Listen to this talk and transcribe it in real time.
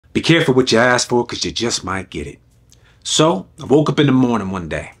Be careful what you ask for because you just might get it. So I woke up in the morning one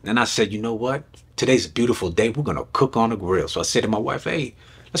day and I said, you know what? Today's a beautiful day. We're going to cook on the grill. So I said to my wife, hey,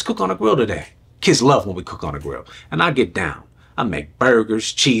 let's cook on the grill today. Kids love when we cook on the grill. And I get down. I make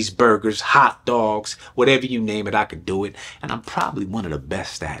burgers, cheeseburgers, hot dogs, whatever you name it, I could do it. And I'm probably one of the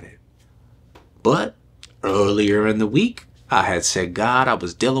best at it. But earlier in the week, I had said, God, I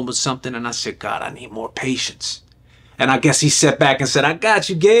was dealing with something. And I said, God, I need more patience. And I guess he sat back and said, I got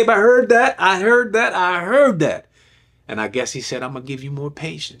you, Gabe. I heard that. I heard that. I heard that. And I guess he said, I'm going to give you more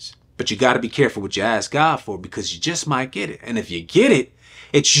patience. But you got to be careful what you ask God for because you just might get it. And if you get it,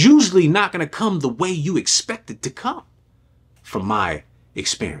 it's usually not going to come the way you expect it to come, from my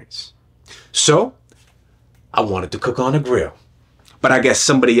experience. So I wanted to cook on the grill. But I guess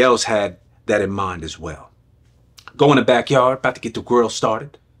somebody else had that in mind as well. Go in the backyard, about to get the grill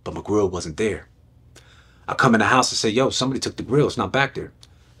started, but my grill wasn't there. I come in the house and say, yo, somebody took the grill. It's not back there.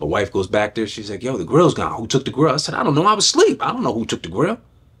 My wife goes back there. She's like, yo, the grill's gone. Who took the grill? I said, I don't know. I was asleep. I don't know who took the grill.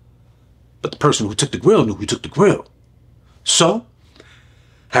 But the person who took the grill knew who took the grill. So,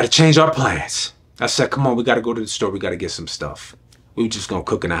 had to change our plans. I said, come on, we got to go to the store. We got to get some stuff. We were just going to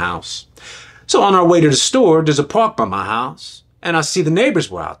cook in the house. So on our way to the store, there's a park by my house. And I see the neighbors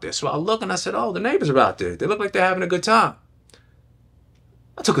were out there. So I look and I said, oh, the neighbors are out there. They look like they're having a good time.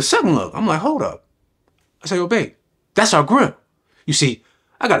 I took a second look. I'm like, hold up. I said, yo, babe, that's our grill. You see,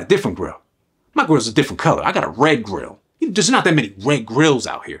 I got a different grill. My grill's a different color. I got a red grill. There's not that many red grills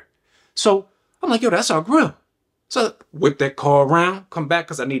out here. So I'm like, yo, that's our grill. So I whip that car around, come back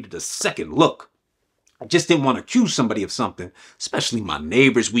because I needed a second look. I just didn't want to accuse somebody of something, especially my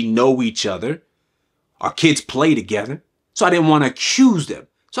neighbors. We know each other. Our kids play together. So I didn't want to accuse them.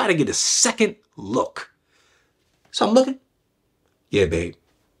 So I had to get a second look. So I'm looking. Yeah, babe,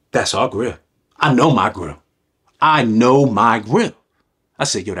 that's our grill. I know my grill. I know my grill. I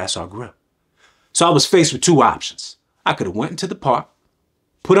said, yo, that's our grill. So I was faced with two options. I could have went into the park,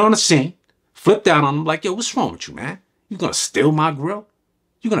 put on a scene, flipped out on them like, yo, what's wrong with you, man? You gonna steal my grill?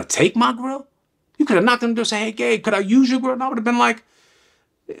 You gonna take my grill? You could have knocked on the door and said, hey, Gabe, could I use your grill? And I would have been like,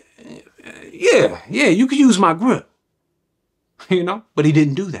 yeah, you could use my grill. You know, but he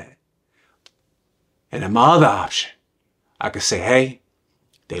didn't do that. And then my other option, I could say, hey,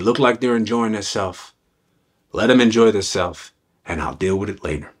 they look like they're enjoying themselves. Let them enjoy themselves, and I'll deal with it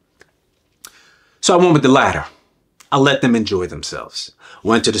later. So I went with the latter. I let them enjoy themselves.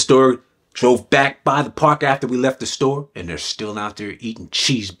 Went to the store, drove back by the park after we left the store, and they're still out there eating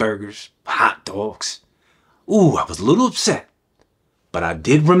cheeseburgers, hot dogs. Ooh, I was a little upset. But I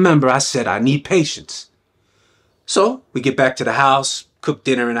did remember I said I need patience. So we get back to the house, cook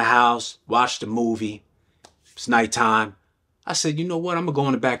dinner in the house, watch the movie. It's nighttime. I said, you know what? I'm going to go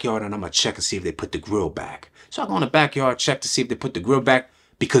in the backyard and I'm going to check and see if they put the grill back. So I go in the backyard, check to see if they put the grill back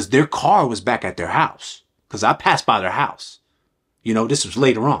because their car was back at their house. Because I passed by their house. You know, this was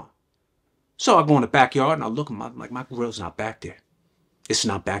later on. So I go in the backyard and I look, I'm like, my grill's not back there. It's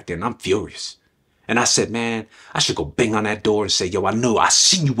not back there and I'm furious. And I said, man, I should go bang on that door and say, yo, I know I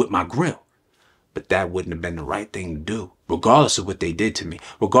see you with my grill. But that wouldn't have been the right thing to do, regardless of what they did to me,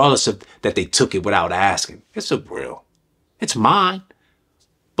 regardless of that they took it without asking. It's a grill. It's mine,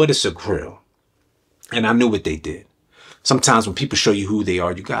 but it's a grill. And I knew what they did. Sometimes when people show you who they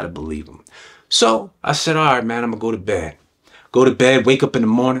are, you got to believe them. So I said, all right, man, I'm going to go to bed. Go to bed, wake up in the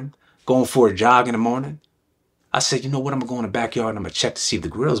morning, going for a jog in the morning. I said, you know what? I'm going to go in the backyard and I'm going to check to see if the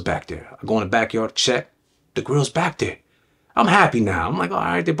grill's back there. I go in the backyard, check. The grill's back there. I'm happy now. I'm like, all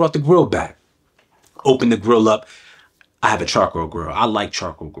right, they brought the grill back. Open the grill up. I have a charcoal grill. I like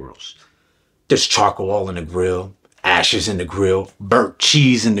charcoal grills. There's charcoal all in the grill, ashes in the grill, burnt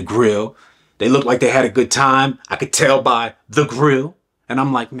cheese in the grill. They look like they had a good time. I could tell by the grill. And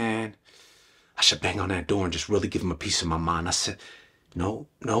I'm like, man, I should bang on that door and just really give them a piece of my mind. I said, no,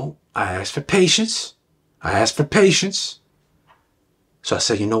 I asked for patience. I asked for patience. So I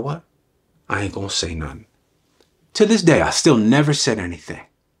said, you know what? I ain't gonna say nothing. To this day, I still never said anything.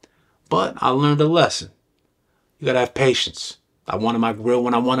 But I learned a lesson. You gotta have patience. I wanted my grill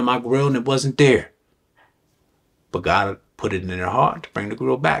when I wanted my grill and it wasn't there. But God put it in their heart to bring the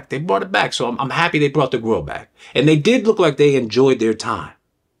grill back. They brought it back, so I'm happy they brought the grill back. And they did look like they enjoyed their time.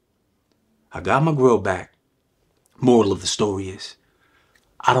 I got my grill back. Moral of the story is,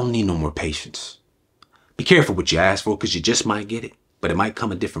 I don't need no more patience. Be careful what you ask for because you just might get it, but it might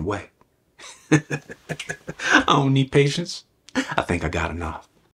come a different way. I don't need patience. I think I got enough.